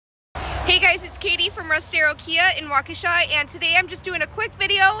Hey guys, it's Katie from Russ Darrow Kia in Waukesha, and today I'm just doing a quick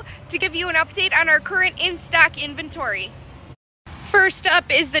video to give you an update on our current in-stock inventory. First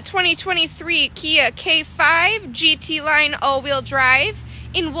up is the 2023 Kia K5 GT Line all-wheel drive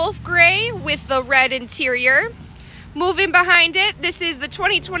in wolf gray with the red interior. Moving behind it, this is the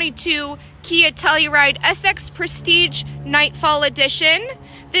 2022 Kia Telluride SX Prestige Nightfall Edition.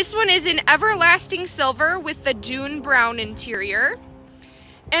 This one is in everlasting silver with the dune brown interior.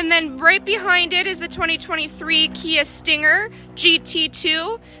 And then right behind it is the 2023 Kia Stinger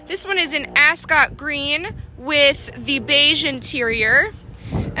GT2. This one is in ascot green with the beige interior.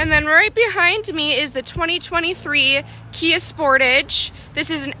 And then right behind me is the 2023 Kia Sportage. This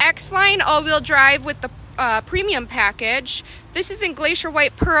is an X-Line all-wheel drive with the premium package. This is in glacier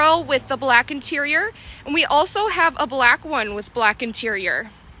white pearl with the black interior. And we also have a black one with black interior.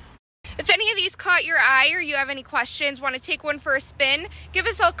 If any of these caught your eye or you have any questions, want to take one for a spin, give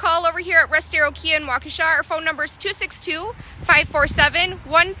us a call over here at Russ Darrow Kia in Waukesha. Our phone number is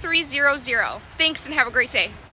 262-547-1300. Thanks and have a great day.